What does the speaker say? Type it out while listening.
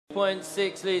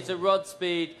0.6 litre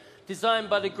Ruddspeed, designed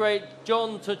by the great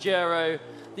John Togero.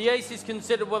 The Ace is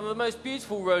considered one of the most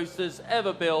beautiful roadsters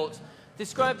ever built,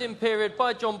 described in period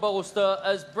by John Bolster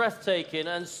as breathtaking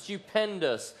and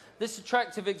stupendous. This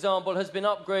attractive example has been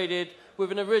upgraded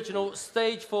with an original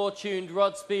Stage 4 tuned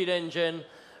Ruddspeed engine,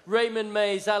 Raymond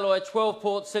May's alloy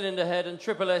 12-port cylinder head and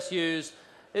triple SUs.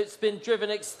 It's been driven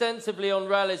extensively on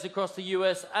rallies across the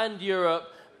US and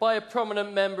Europe by a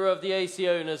prominent member of the AC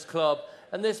Owners Club.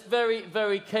 And this very,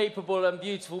 very capable and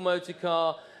beautiful motor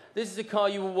car, this is a car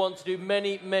you will want to do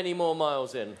many, many more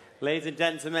miles in. Ladies and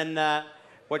gentlemen,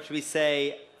 what should we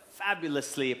say,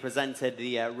 fabulously presented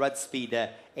the Ruddspeed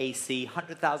AC.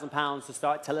 £100,000 to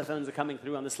start. Telephones are coming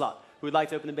through on the slot. Who would like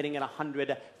to open the bidding at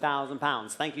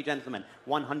 £100,000? Thank you, gentlemen.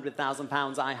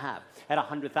 £100,000 I have. At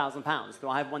 £100,000. Do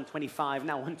I have 125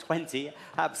 now? 120?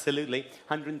 Absolutely.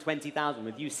 120,000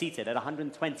 with you seated at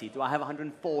 120. Do I have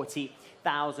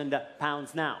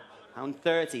 £140,000 now?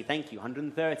 130. Thank you.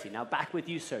 130. Now back with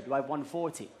you, sir. Do I have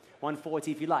 140?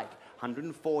 140 if you like.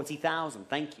 140,000.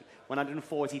 Thank you.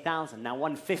 140,000. Now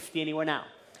 150 anywhere now.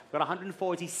 I've got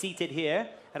 140 seated here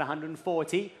at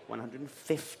 140.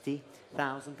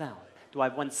 150,000 now. Do I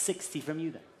have 160 from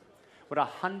you then? With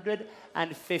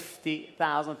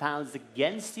 £150,000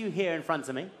 against you here in front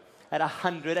of me. At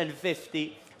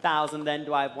 150,000 then,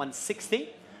 do I have 160?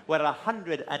 We're at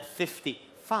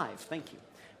 155. Thank you.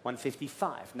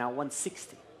 155. Now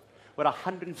 160. We're at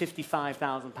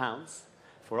 £155,000.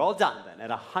 We're all done then at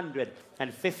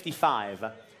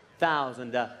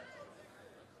 155,000.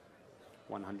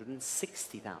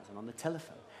 160,000 on the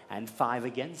telephone. And 5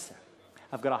 against her.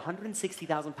 I've got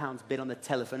 £160,000 bid on the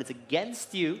telephone. It's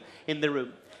against you in the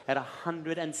room at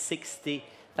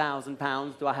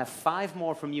 £160,000. Do I have 5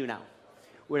 more from you now?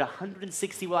 We're at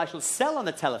 160. Well, I shall sell on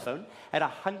the telephone at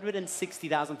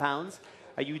 £160,000.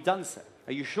 Are you done, sir?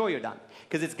 Are you sure you're done?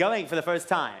 Because it's going for the first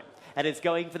time. And it's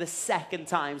going for the second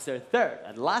time, sir. Third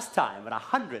and last time at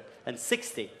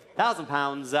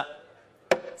 £160,000.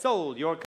 Sold your